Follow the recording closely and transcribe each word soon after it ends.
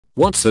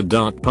What's a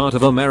dark part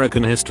of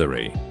American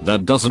history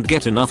that doesn't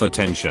get enough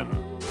attention?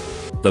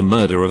 The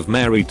murder of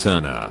Mary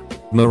Turner.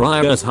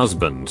 Mariah's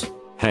husband,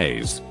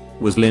 Hayes,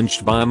 was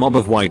lynched by a mob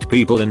of white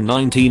people in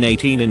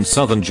 1918 in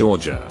southern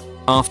Georgia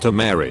after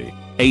Mary,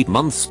 8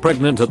 months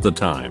pregnant at the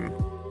time,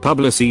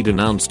 publicly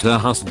denounced her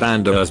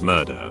husband as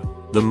murder.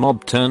 The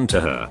mob turned to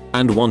her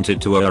and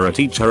wanted to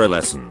teach her a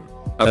lesson.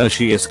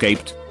 She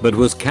escaped, but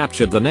was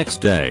captured the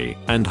next day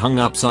and hung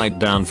upside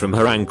down from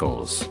her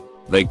ankles.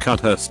 They cut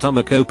her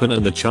stomach open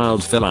and the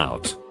child fell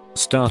out,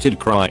 started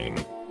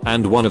crying,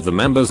 and one of the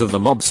members of the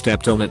mob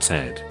stepped on its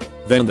head.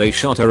 Then they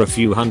shot her a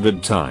few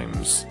hundred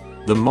times.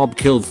 The mob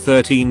killed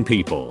 13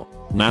 people.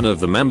 None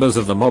of the members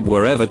of the mob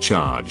were ever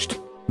charged.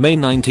 May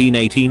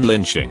 1918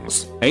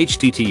 lynchings.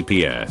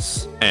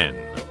 https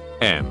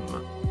n.m.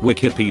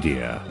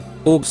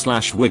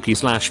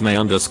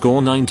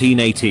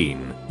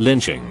 wikipedia.org/wiki/May_1918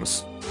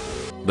 lynchings.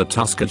 The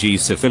Tuskegee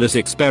syphilis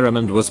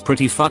experiment was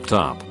pretty fucked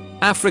up.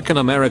 African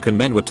American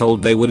men were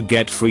told they would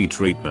get free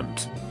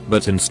treatment,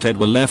 but instead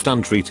were left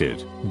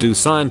untreated. Do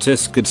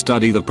scientists could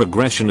study the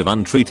progression of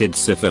untreated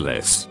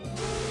syphilis?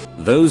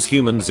 Those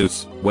human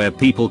zoos, where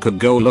people could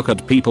go look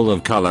at people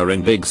of color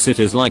in big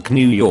cities like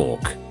New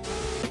York.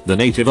 The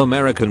Native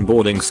American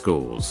boarding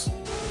schools.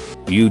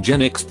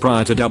 Eugenics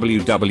prior to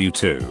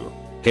WW2.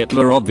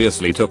 Hitler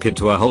obviously took it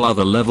to a whole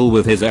other level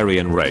with his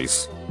Aryan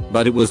race.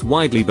 But it was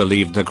widely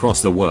believed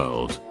across the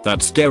world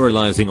that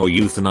sterilizing or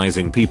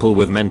euthanizing people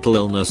with mental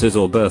illnesses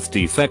or birth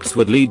defects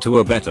would lead to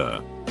a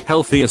better,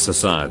 healthier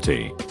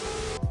society.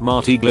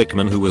 Marty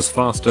Glickman, who was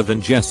faster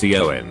than Jesse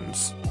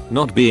Owens,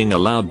 not being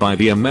allowed by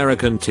the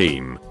American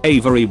team,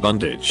 Avery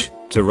Bundage,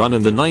 to run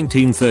in the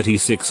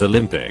 1936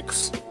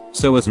 Olympics,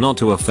 so as not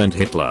to offend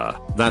Hitler,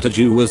 that a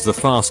Jew was the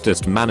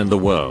fastest man in the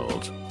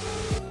world.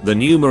 The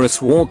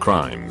numerous war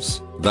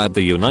crimes that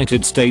the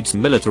United States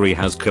military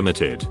has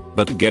committed,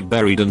 but get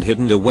buried and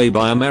hidden away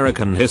by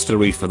American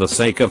history for the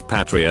sake of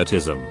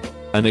patriotism.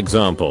 An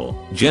example,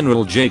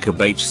 General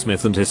Jacob H.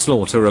 Smith and his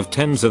slaughter of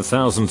tens of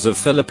thousands of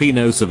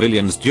Filipino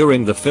civilians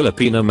during the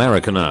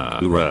Philippine-American War.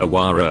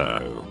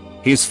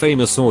 His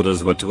famous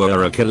orders were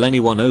to kill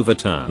anyone over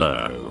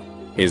Turner.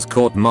 His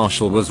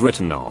court-martial was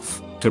written off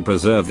to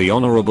preserve the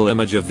honorable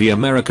image of the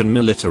American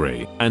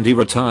military, and he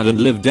retired and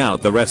lived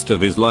out the rest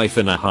of his life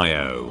in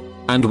Ohio,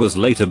 and was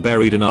later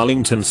buried in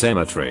Arlington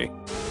Cemetery.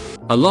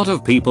 A lot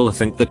of people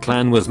think the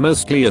Klan was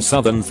mostly a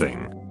southern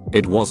thing.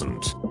 It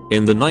wasn't.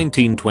 In the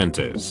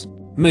 1920s,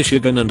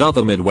 Michigan and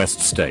other Midwest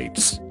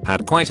states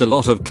had quite a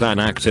lot of Klan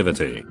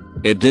activity.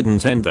 It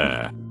didn't end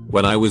there.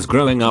 When I was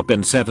growing up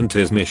in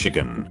 70s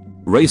Michigan,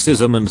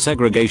 racism and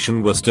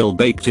segregation were still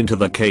baked into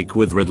the cake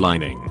with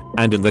redlining,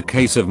 and in the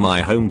case of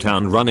my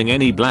hometown, running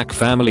any black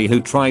family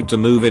who tried to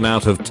move in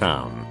out of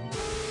town.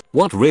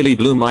 What really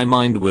blew my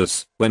mind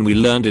was when we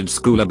learned in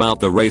school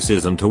about the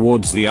racism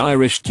towards the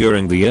Irish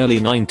during the early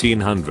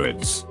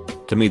 1900s.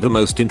 To me, the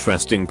most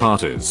interesting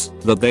part is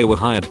that they were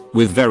hired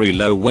with very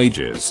low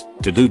wages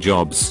to do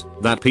jobs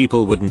that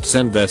people wouldn't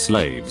send their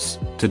slaves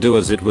to do,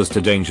 as it was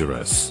too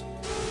dangerous.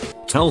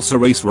 Tulsa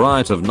race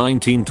riot of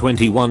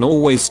 1921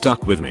 always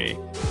stuck with me.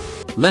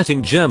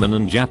 Letting German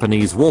and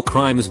Japanese war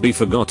crimes be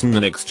forgotten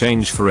in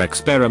exchange for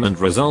experiment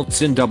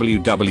results in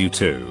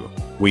WW2.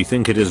 We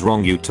think it is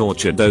wrong you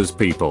tortured those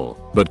people,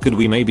 but could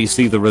we maybe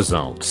see the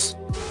results?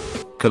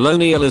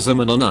 Colonialism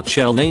in a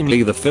nutshell,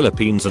 namely the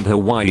Philippines and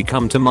Hawaii,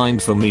 come to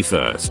mind for me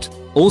first.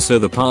 Also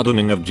the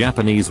pardoning of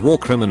Japanese war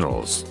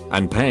criminals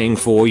and paying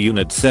for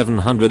Unit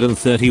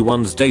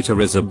 731's data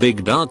is a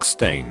big dark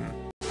stain.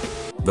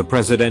 The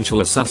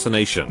presidential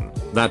assassination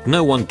that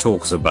no one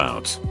talks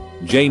about.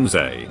 James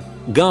A.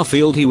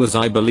 Garfield, he was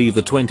I believe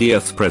the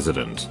 20th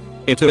president.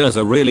 It has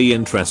a really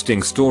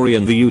interesting story,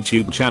 and the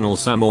YouTube channel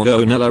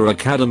Samoa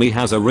Academy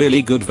has a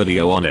really good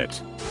video on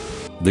it.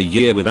 The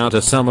year without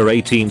a summer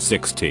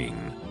 1816.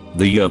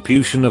 The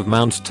eruption of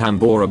Mount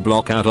Tambora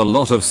block out a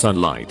lot of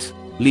sunlight,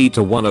 lead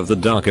to one of the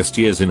darkest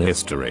years in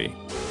history.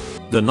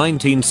 The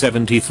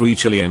 1973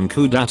 Chilean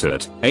coup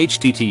d'etat,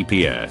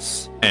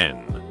 https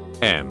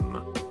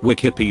n.m.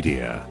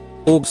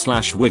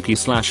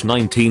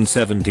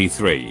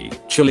 wikipedia.org/wiki/1973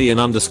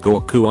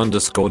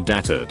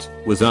 Chilean_coup_dated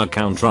was our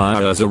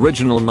counter-IRA's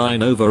original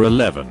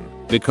 9/11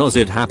 because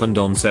it happened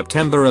on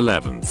September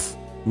 11th,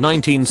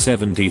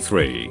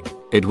 1973.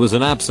 It was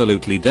an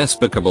absolutely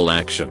despicable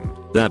action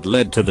that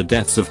led to the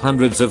deaths of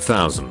hundreds of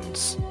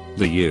thousands.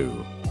 The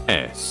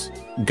U.S.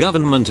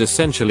 government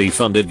essentially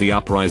funded the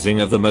uprising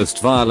of the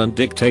most violent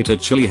dictator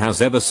Chile has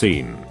ever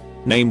seen,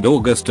 named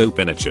Augusto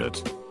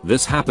Pinochet.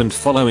 This happened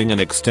following an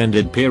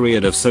extended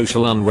period of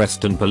social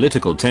unrest and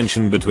political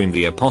tension between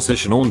the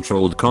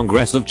opposition-controlled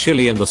Congress of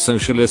Chile and the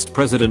socialist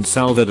President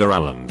Salvador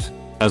Allende,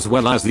 as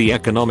well as the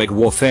economic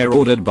warfare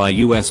ordered by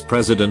US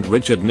President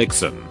Richard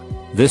Nixon.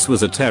 This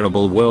was a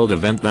terrible world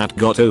event that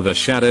got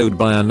overshadowed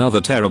by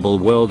another terrible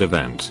world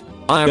event.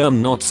 I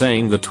am not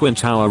saying the Twin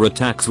Tower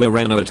attacks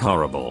were not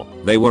horrible,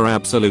 they were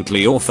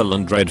absolutely awful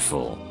and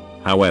dreadful.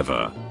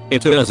 However,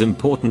 it is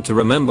important to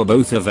remember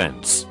both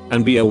events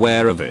and be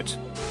aware of it.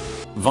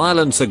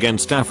 Violence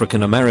against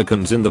African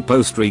Americans in the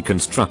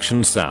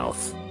post-Reconstruction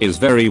South is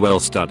very well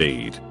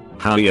studied.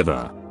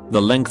 However,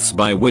 the lengths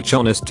by which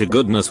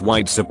honest-to-goodness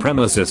white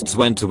supremacists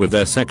went to with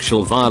their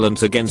sexual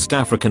violence against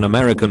African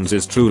Americans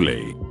is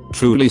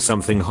truly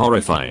something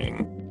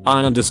horrifying.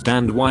 I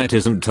understand why it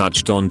isn't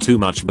touched on too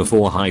much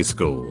before high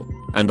school.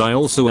 And I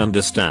also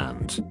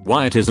understand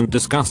why it isn't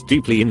discussed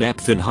deeply in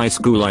depth in high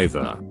school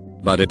either.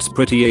 But it's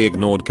pretty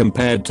ignored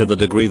compared to the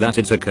degree that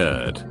it's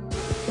occurred.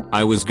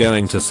 I was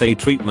going to say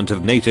treatment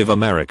of Native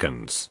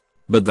Americans,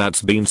 but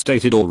that's been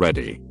stated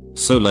already.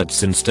 So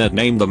let's instead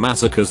name the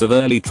massacres of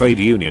early trade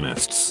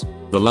unionists.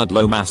 The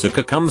Ludlow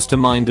Massacre comes to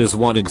mind as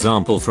one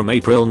example from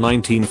April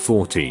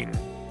 1914.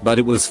 But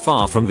it was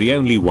far from the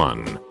only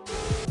one.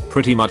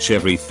 Pretty much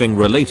everything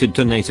related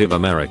to Native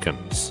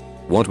Americans,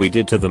 what we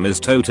did to them is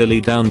totally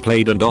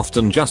downplayed and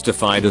often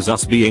justified as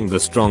us being the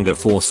stronger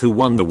force who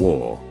won the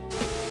war.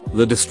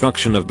 The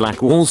destruction of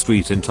Black Wall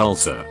Street in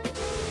Tulsa.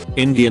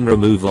 Indian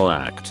Removal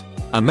Act.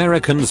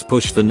 Americans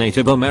pushed the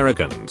Native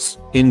Americans,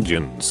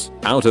 Indians,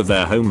 out of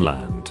their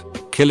homeland,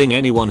 killing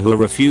anyone who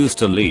refused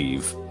to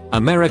leave.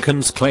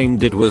 Americans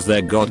claimed it was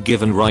their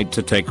God-given right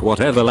to take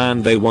whatever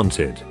land they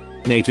wanted.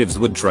 Natives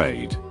would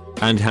trade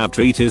and have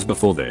treaties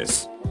before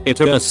this.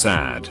 It was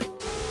sad.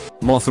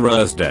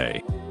 Mothra's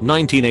Day.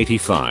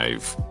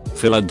 1985.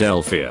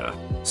 Philadelphia.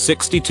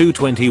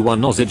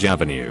 6221 Osage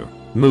Avenue.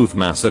 Move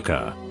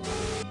Massacre.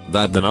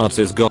 That the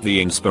Nazis got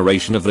the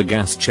inspiration of the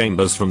gas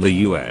chambers from the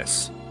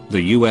US.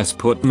 The US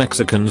put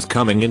Mexicans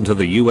coming into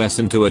the US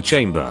into a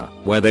chamber,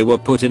 where they were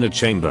put in a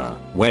chamber,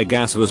 where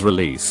gas was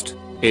released.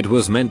 It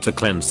was meant to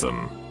cleanse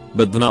them.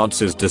 But the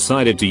Nazis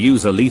decided to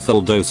use a lethal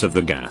dose of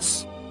the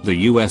gas. The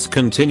US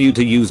continued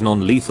to use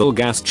non-lethal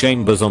gas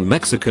chambers on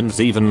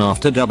Mexicans even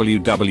after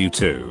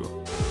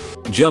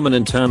WW2. German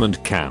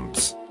internment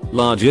camps.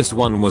 Largest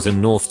one was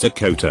in North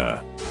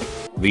Dakota.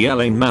 The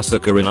Elaine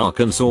Massacre in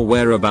Arkansas,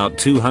 where about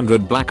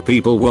 200 black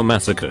people were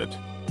massacred.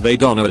 They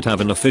don't have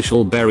an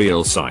official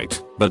burial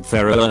site, but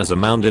there is a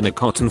mound in a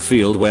cotton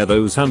field where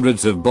those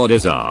hundreds of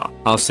bodies are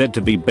said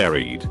to be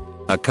buried.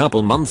 A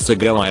couple months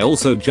ago I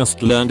also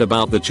just learned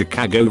about the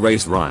Chicago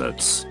race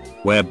riots,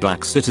 where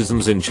black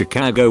citizens in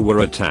Chicago were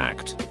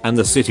attacked, and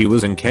the city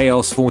was in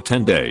chaos for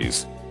 10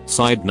 days.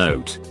 Side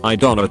note, I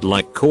don't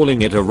like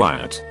calling it a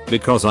riot,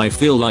 because I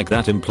feel like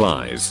that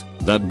implies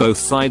that both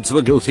sides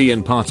were guilty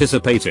in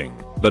participating,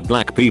 but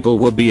black people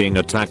were being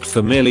attacked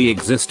for merely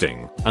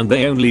existing, and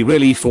they only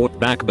really fought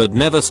back but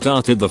never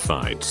started the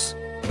fights.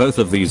 Both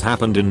of these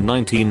happened in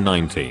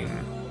 1919.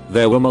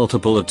 There were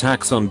multiple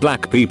attacks on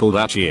black people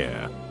that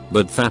year,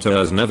 but that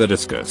is never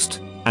discussed.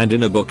 And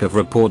in a book of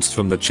reports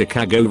from the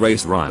Chicago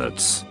race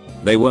riots,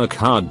 they work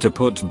hard to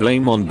put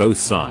blame on both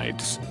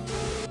sides.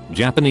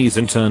 Japanese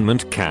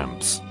internment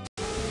camps.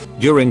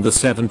 During the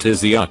 70s,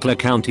 the Akla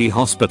County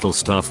Hospital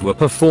staff were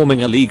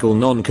performing illegal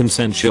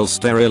non-consensual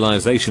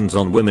sterilizations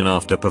on women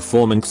after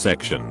performing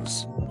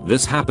sections.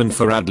 This happened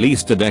for at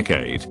least a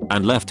decade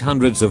and left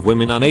hundreds of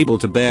women unable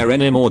to bear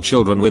any more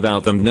children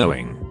without them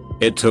knowing.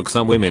 It took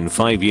some women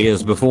 5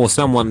 years before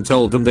someone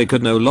told them they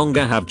could no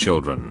longer have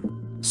children.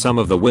 Some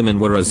of the women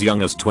were as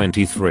young as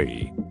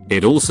 23.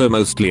 It also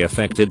mostly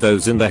affected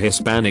those in the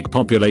Hispanic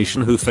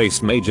population who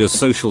faced major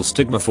social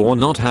stigma for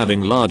not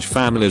having large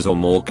families or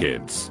more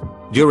kids.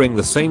 During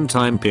the same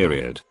time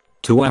period,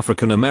 2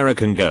 African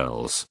American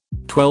girls,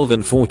 12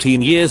 and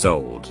 14 years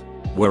old,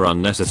 were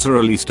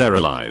unnecessarily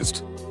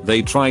sterilized.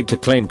 They tried to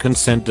claim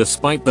consent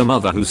despite the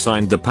mother who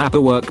signed the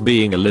paperwork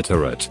being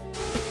illiterate.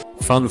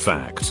 Fun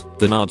fact,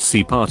 the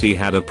Nazi Party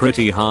had a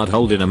pretty hard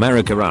hold in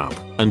America up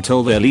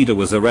until their leader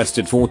was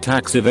arrested for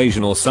tax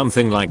evasion or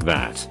something like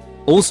that.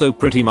 Also,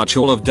 pretty much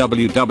all of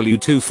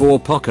WW2 for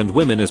POC and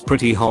women is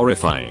pretty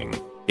horrifying.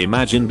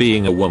 Imagine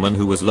being a woman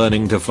who was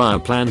learning to fly a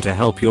plane to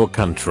help your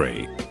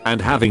country and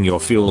having your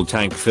fuel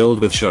tank filled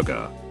with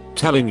sugar,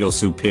 telling your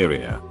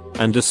superior,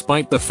 and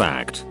despite the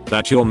fact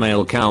that your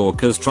male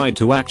coworkers tried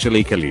to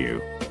actually kill you,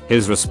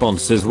 his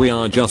response is, "We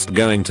are just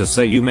going to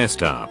say you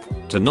messed up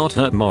to not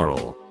hurt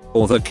moral."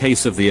 Or the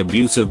case of the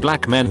abuse of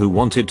black men who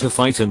wanted to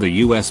fight in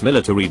the US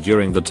military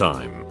during the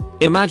time.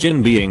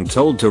 Imagine being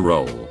told to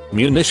roll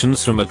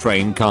munitions from a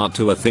train car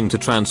to a thing to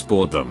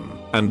transport them,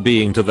 and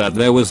being told that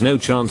there was no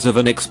chance of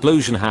an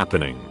explosion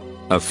happening.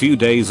 A few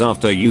days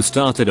after you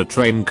started, a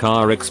train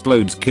car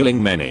explodes,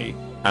 killing many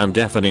and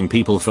deafening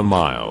people for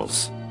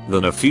miles.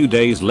 Then a few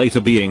days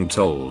later being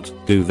told,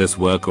 "Do this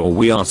work or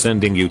we are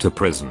sending you to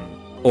prison."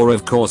 Or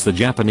of course the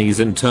Japanese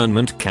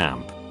internment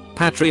camp.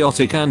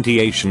 Patriotic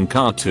anti-Asian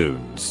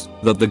cartoons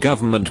that the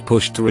government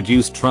pushed to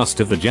reduce trust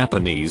of the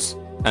Japanese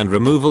and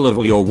removal of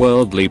all your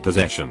worldly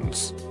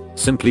possessions,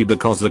 simply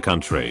because the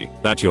country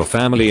that your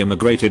family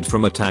immigrated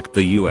from attacked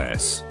the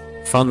US.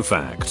 Fun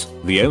fact,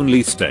 the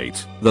only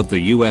state that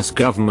the US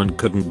government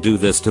couldn't do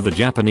this to the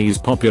Japanese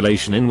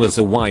population in was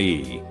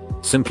Hawaii,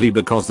 simply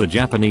because the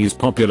Japanese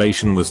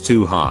population was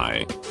too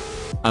high.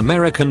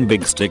 American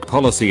big stick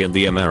policy in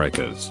the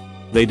Americas.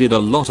 They did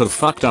a lot of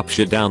fucked up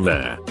shit down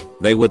there.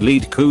 They would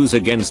lead coups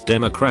against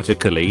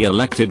democratically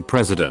elected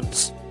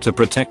presidents to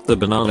protect the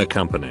banana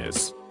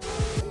companies.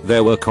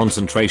 There were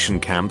concentration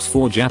camps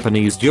for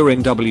Japanese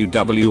during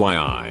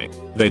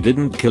WWII. They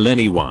didn't kill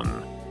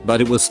anyone,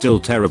 but it was still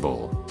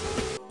terrible.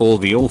 All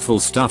the awful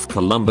stuff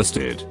Columbus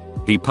did.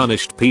 He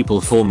punished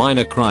people for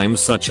minor crimes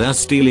such as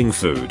stealing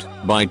food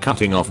by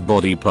cutting off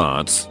body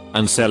parts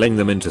and selling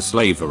them into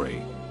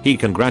slavery. He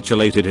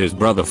congratulated his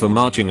brother for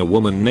marching a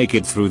woman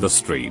naked through the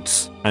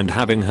streets and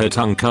having her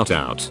tongue cut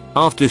out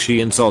after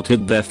she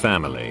insulted their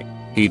family.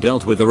 He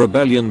dealt with the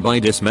rebellion by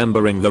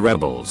dismembering the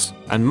rebels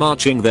and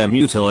marching their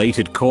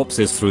mutilated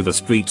corpses through the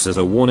streets as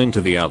a warning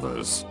to the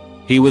others.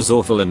 He was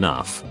awful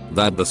enough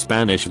that the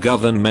Spanish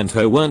government,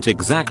 who weren't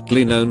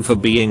exactly known for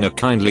being a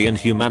kindly and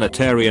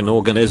humanitarian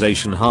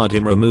organization, had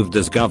him removed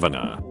as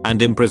governor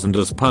and imprisoned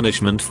as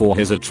punishment for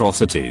his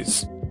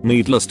atrocities.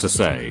 Needless to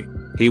say,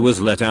 he was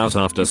let out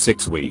after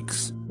 6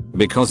 weeks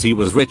because he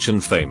was rich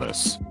and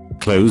famous.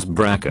 Close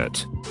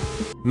bracket.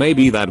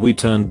 Maybe that we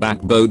turned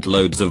back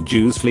boatloads of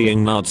Jews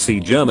fleeing Nazi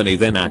Germany,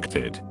 then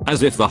acted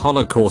as if the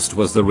Holocaust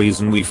was the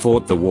reason we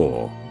fought the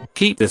war.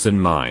 Keep this in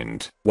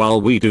mind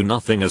while we do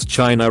nothing as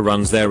China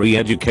runs their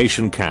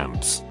re-education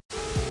camps.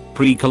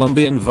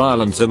 Pre-Columbian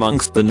violence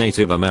amongst the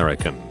Native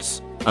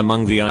Americans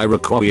among the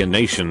Iroquois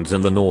nations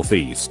in the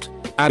Northeast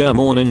at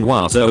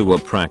Morning-Wazo were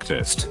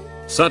practiced.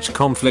 Such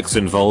conflicts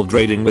involved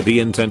raiding with the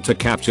intent to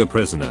capture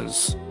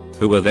prisoners,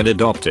 who were then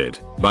adopted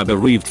by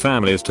bereaved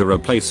families to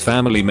replace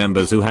family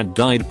members who had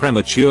died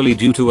prematurely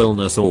due to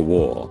illness or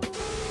war.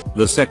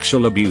 The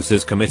sexual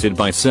abuses committed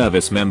by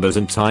service members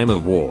in time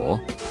of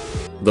war.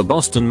 The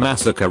Boston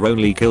Massacre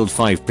only killed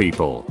 5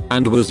 people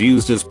and was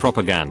used as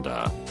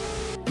propaganda.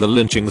 The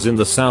lynchings in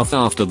the South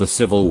after the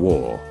Civil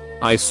War.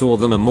 I saw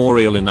the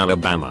memorial in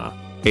Alabama.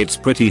 It's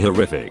pretty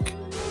horrific.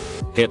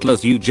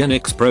 Hitler's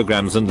eugenics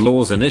programs and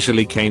laws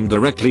initially came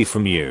directly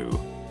from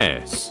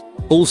U.S.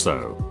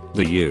 Also,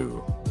 the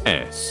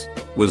U.S.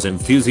 was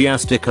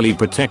enthusiastically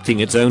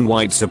protecting its own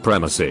white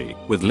supremacy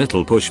with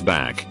little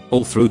pushback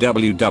all through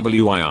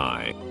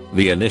WWII.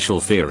 The initial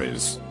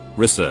theories,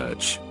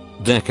 research,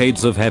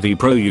 decades of heavy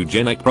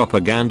pro-eugenic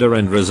propaganda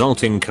and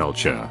resulting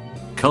culture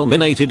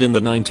culminated in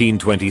the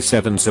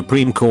 1927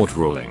 Supreme Court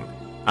ruling,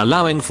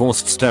 allowing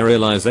forced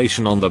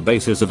sterilization on the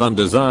basis of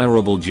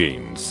undesirable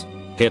genes.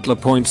 Hitler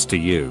points to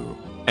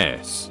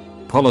U.S.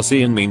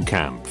 policy in Mein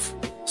Kampf,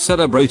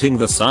 celebrating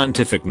the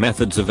scientific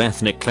methods of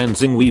ethnic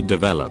cleansing we'd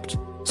developed.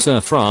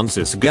 Sir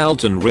Francis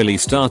Galton really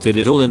started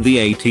it all in the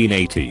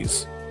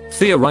 1880s,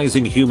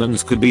 theorizing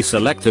humans could be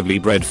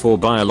selectively bred for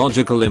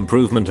biological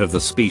improvement of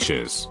the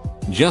species,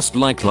 just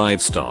like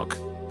livestock.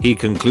 He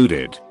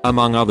concluded,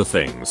 among other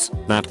things,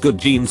 that good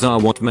genes are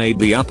what made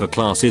the upper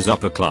classes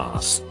upper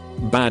class.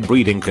 Bad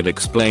breeding could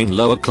explain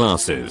lower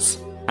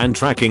classes, and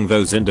tracking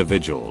those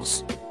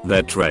individuals,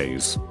 their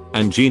traits,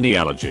 and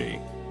genealogy,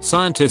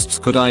 scientists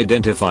could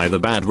identify the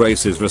bad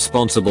races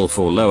responsible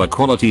for lower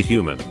quality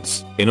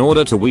humans in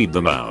order to weed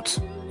them out.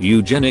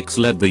 Eugenics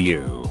led the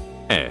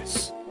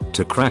U.S.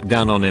 to crack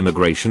down on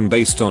immigration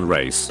based on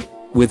race,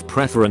 with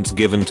preference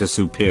given to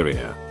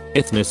superior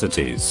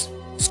ethnicities,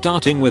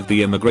 starting with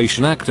the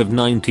Immigration Act of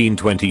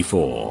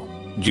 1924.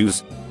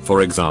 Jews,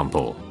 for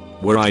example,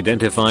 were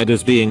identified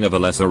as being of a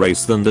lesser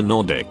race than the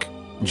Nordic,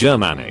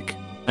 Germanic,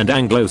 and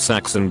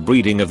Anglo-Saxon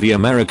breeding of the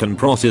American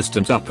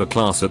Protestant upper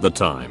class at the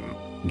time.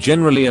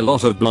 Generally a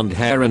lot of blonde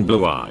hair and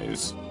blue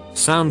eyes.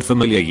 Sound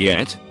familiar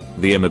yet?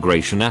 The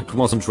Immigration Act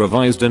wasn't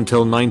revised until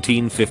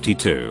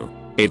 1952.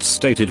 Its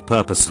stated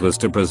purpose was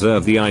to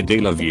preserve the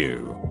ideal of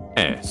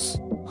U.S.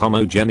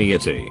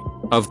 homogeneity.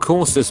 Of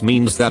course this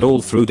means that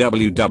all through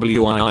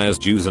WWII as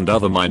Jews and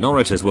other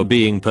minorities were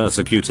being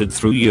persecuted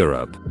through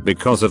Europe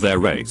because of their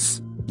race.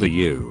 The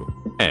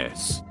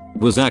U.S.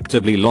 was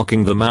actively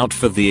locking them out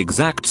for the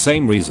exact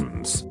same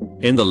reasons.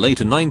 In the late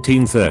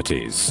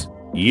 1930s,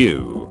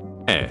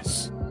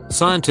 U.S.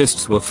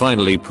 scientists were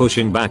finally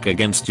pushing back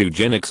against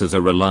eugenics as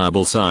a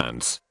reliable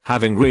science,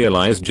 having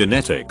realized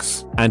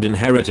genetics and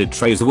inherited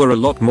traits were a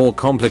lot more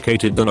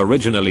complicated than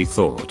originally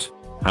thought.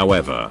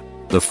 However,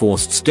 the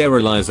forced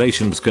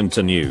sterilizations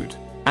continued,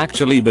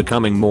 actually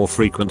becoming more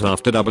frequent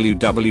after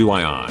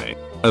WWII.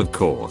 Of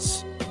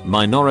course,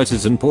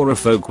 minorities and poorer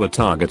folk were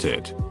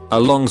targeted,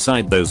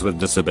 alongside those with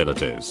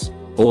disabilities,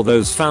 or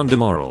those found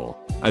immoral.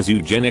 As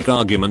eugenic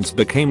arguments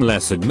became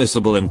less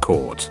admissible in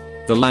court,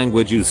 the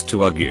language used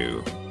to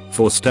argue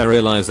for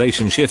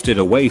sterilization shifted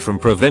away from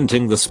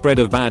preventing the spread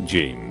of bad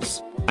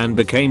genes, and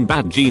became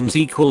bad genes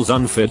equals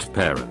unfit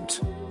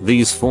parent.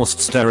 These forced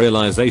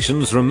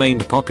sterilizations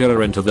remained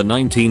popular into the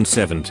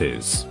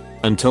 1970s,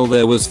 until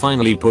there was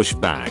finally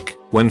pushback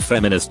when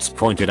feminists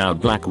pointed out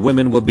black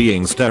women were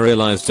being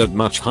sterilized at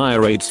much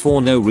higher rates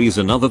for no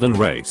reason other than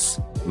race.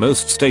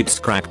 Most states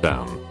cracked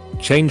down,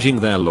 changing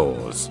their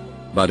laws,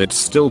 but it's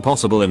still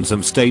possible in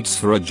some states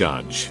for a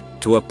judge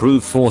to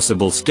approve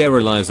forcible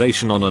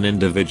sterilization on an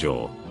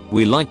individual.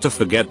 We like to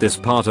forget this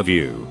part of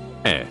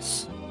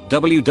U.S.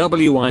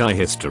 WWII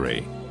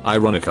history.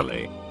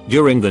 Ironically,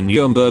 during the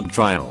Nuremberg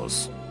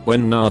trials,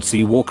 when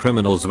Nazi war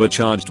criminals were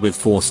charged with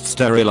forced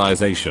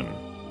sterilization,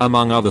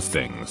 among other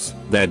things,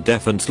 their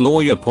defense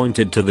lawyer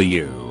pointed to the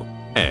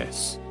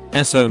U.S.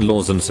 own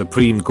laws and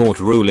Supreme Court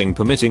ruling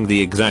permitting the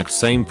exact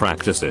same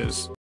practices.